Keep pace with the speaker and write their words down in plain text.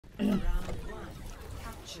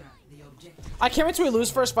I can't wait till we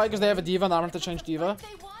lose first fight because they have a D.Va and I don't have to change D.Va.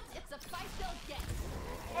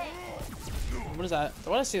 What is that?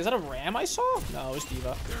 What I see? Is that a ram I saw? No, it's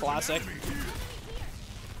D.Va. Classic.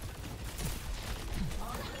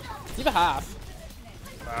 D.Va half.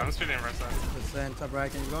 I'm speeding right side. Send top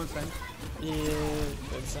right. Can you go inside? Yeah,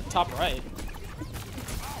 it's top right.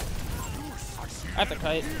 I have to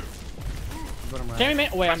kite. Can't we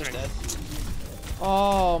wait, I'm just dead.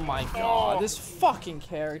 Oh my god, this fucking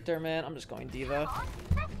character, man. I'm just going D.Va. I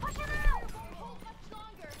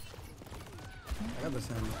got the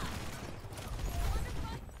send.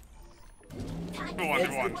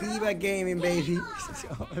 It's the D.Va gaming, baby.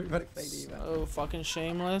 Everybody play D.Va. Oh, fucking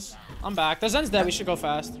shameless. I'm back. The Zen's dead. We should go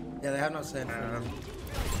fast. Yeah, they have no send for them.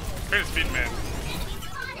 Great speed, man.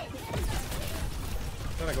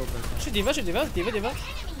 Gotta go first. Should D.Va, D.Va.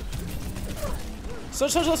 So. I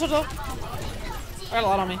got a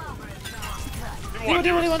lot on me.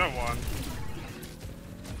 D.Va.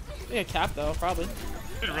 Yeah, cap though, probably.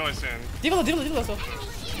 Did really soon. D.Va though.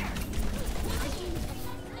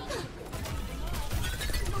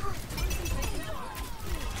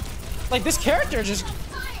 Like, this character just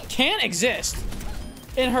can't exist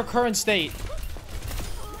in her current state.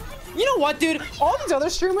 You know what, dude? All these other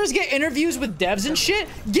streamers get interviews with devs and shit.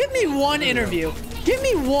 Give me one interview. Give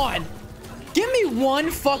me one. Give me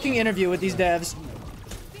one fucking interview with these devs.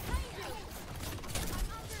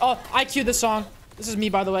 Oh, I queued this song. This is me,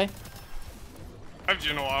 by the way. I have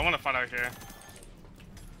Juno. I want to fight out here.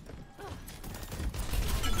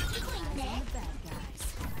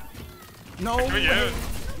 No. Good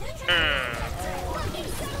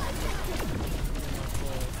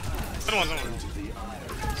one.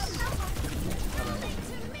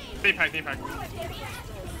 D-pack. Oh,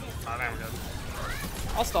 damn, we're good.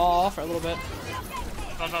 I'll stall for a little bit.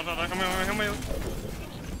 No, come here.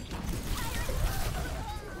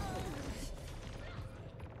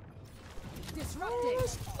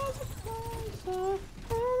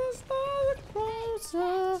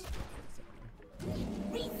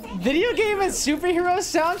 Video game and superhero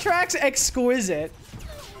soundtracks exquisite.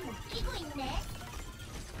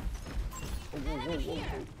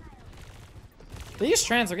 They use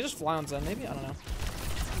trans, they could just fly on Zen, maybe? I don't know.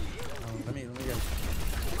 Let me get it.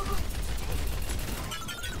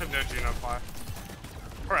 I have no Juno fly.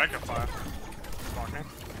 Or I can fly. Walking.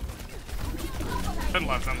 Then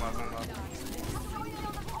left. I'm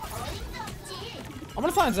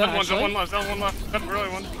gonna fly on Zen, actually. One left. That's really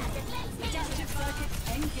one.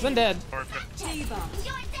 Zen dead.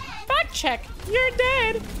 Fact check. You're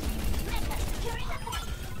dead.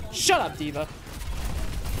 Shut up, D.Va.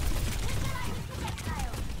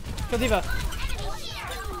 Kill D.Va.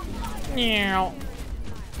 Meow.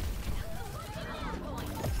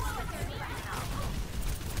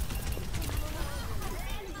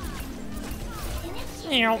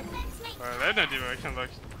 Meow. Alright, that D.Va. I can't look.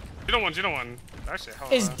 You don't want. Actually, hell.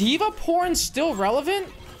 Is D.Va porn still relevant?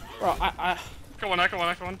 Bro, I Come on.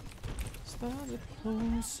 Stars are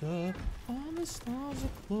closer. All the stars are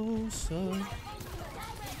closer.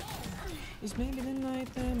 It's maybe the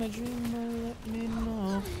night that my dream will let me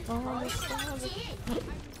know.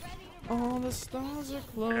 All the stars are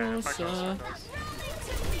closer.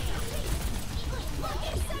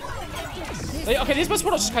 Wait, okay, these must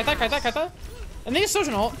just kite that. And they use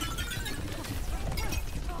Sojourn ult.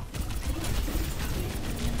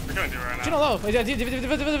 We're going to do it right now. Juno low. Wait,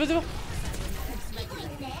 D.Va.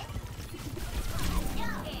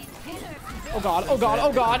 Oh god.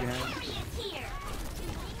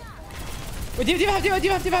 Wait, D.Va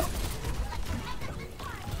have.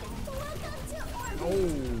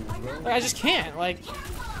 Oh, I just can't, like.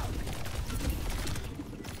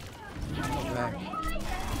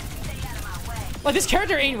 Like, this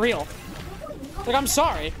character ain't real. Like, I'm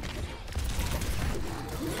sorry.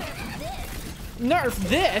 Nerf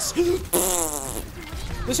this.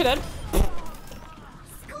 This should end.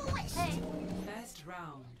 First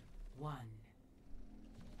round, 1.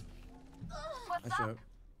 That's up.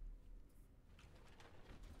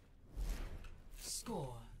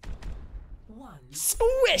 Score 1.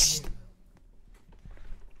 Swish.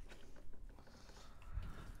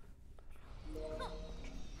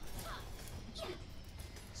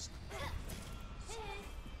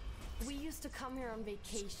 We used to come here on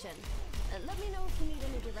vacation. Let me know if you need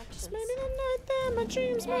any directions. Maybe the night that my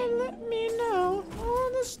dreams will let me know. All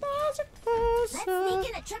the stars are closer. Let's sneak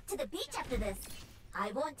in a trip to the beach after this.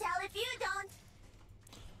 I won't tell if you don't.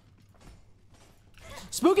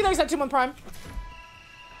 Spooky next at 2-1 prime. 5,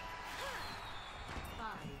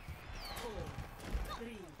 4,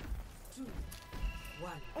 3, 2,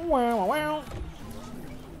 1. Wow.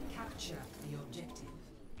 Capture the objective.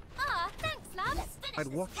 Aw, thanks, loves. I'd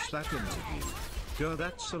watch that interview. Go,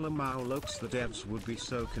 that Salamau looks, the devs would be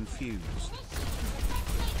so confused.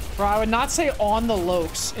 Bro, I would not say on the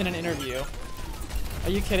lokes in an interview. Are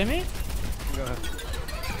you kidding me? Go ahead.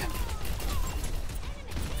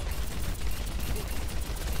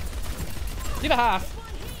 Give a half.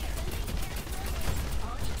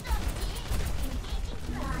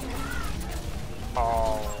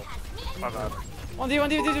 Oh, my bad. 1D,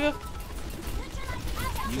 1D, 1D.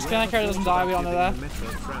 Just kidding, that character doesn't die, we all know that. Metro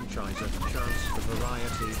franchise a chance for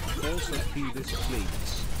variety. Also, this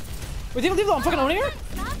please. Wait, D.Va, I'm fucking owning her?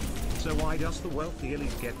 So why does the wealthy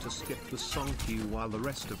elite get to skip the song queue while the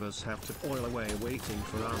rest of us have to oil away waiting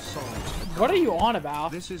for our songs to come? What are you on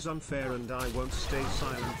about? This is unfair and I won't stay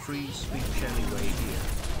silent. Free speech anyway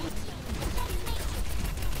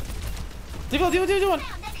here. D.Va.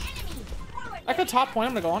 Echo top point,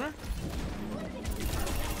 I'm gonna go on her.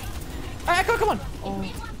 Echo, come on! Oh.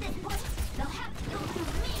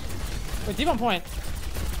 Wait, D.Va on point.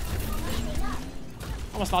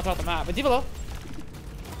 Almost knocked her out the map, but D.Va low.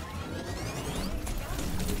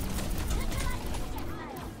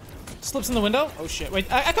 Slips in the window. Oh shit, wait,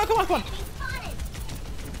 Echo, come on!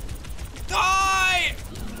 Die!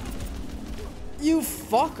 You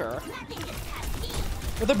fucker.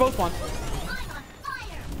 Where'd they both one?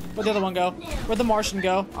 Where'd the other one go? Where'd the Martian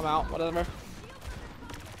go? I'm out, whatever.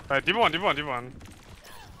 Alright, D1. We're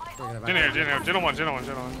gonna back Gino 1. Guys, I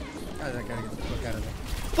gotta get the fuck out of there.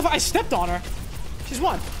 What the fuck? I stepped on her. She's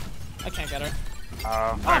one. I can't get her.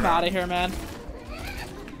 I'm out of here, man.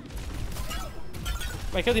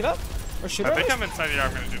 Wait, kill D.Va? Or shoot her? I think I'm inside the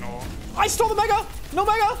arm, Gino. I stole the Mega! No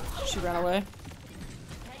Mega! She ran away.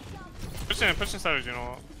 Push inside of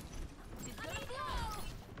Gino.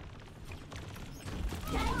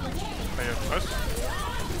 Push.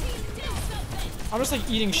 I'm just like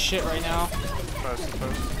eating shit right now. Push.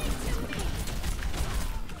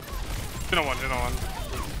 Gino 1.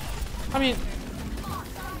 I mean,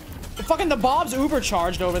 the Bob's uber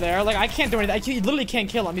charged over there. Like, I can't do anything. You literally can't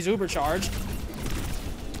kill him. He's uber charged.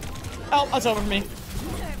 Oh, that's over for me.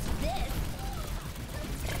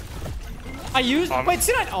 I used. Wait,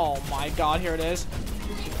 did I? Oh my god, here it is.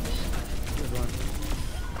 Good one.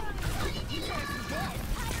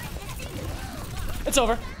 It's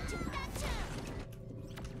over.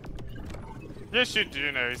 Yeah, shoot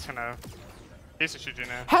Gino. He's gonna shoot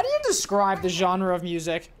Gino. How do you describe the genre of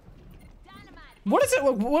music? What is it?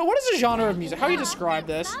 What is the genre of music? How do you describe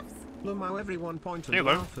this? Lamau, everyone point and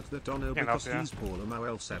laugh at the Dono because he's poor. Lamau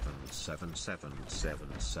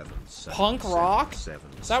L7777777. Punk rock? Is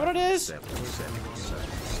that what it is?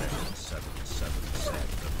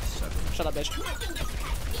 Shut up, bitch.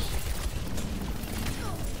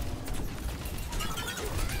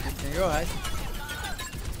 Can you go ahead?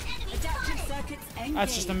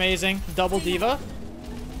 That's just amazing. Double D.Va.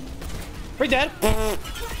 Pretty dead. Oh,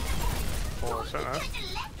 shit, nice.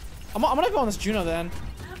 I'm gonna go on this Juno then.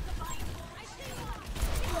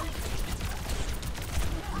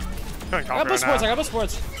 I got both sports. I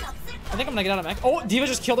think I'm gonna get out of mech. Oh, D.Va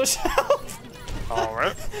just killed herself.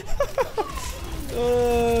 Alright.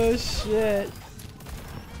 Oh shit.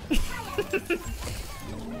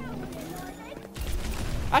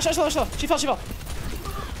 Ash, she fell.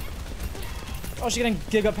 Oh, she's getting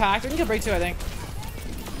giga packed. We can get break too, I think.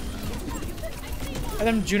 And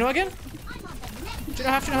then Juno again? Juno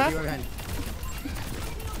half.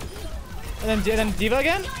 And then D.Va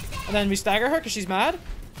again? And then we stagger her because she's mad.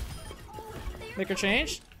 Make her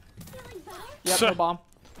change. Yep, no bomb.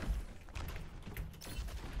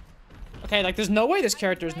 Okay, like there's no way this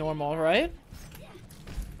character is normal, right?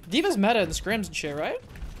 D.Va's meta in the scrims and shit, right?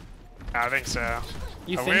 I think so.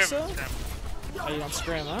 You think so? Oh, you don't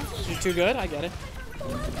scrim, huh? You're too good? I get it.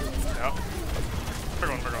 Yep. We're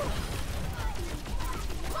going.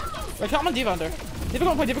 Wait, come on, D.Va under. D.Va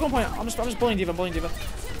going point. I'm just bullying D.Va,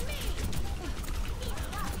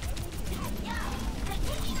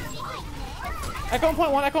 Echo on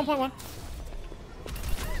point one.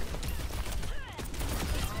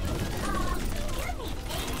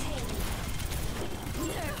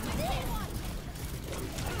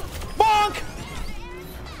 Bonk!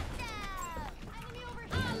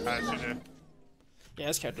 Alright, GG. Yeah,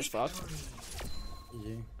 this character's fucked.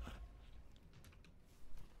 GG.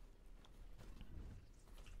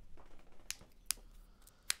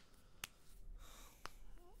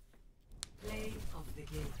 Play of the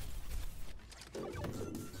game.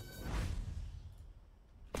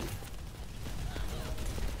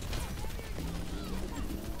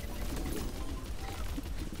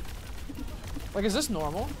 Like, is this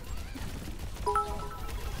normal?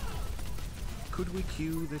 Could we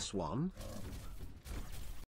cue this one?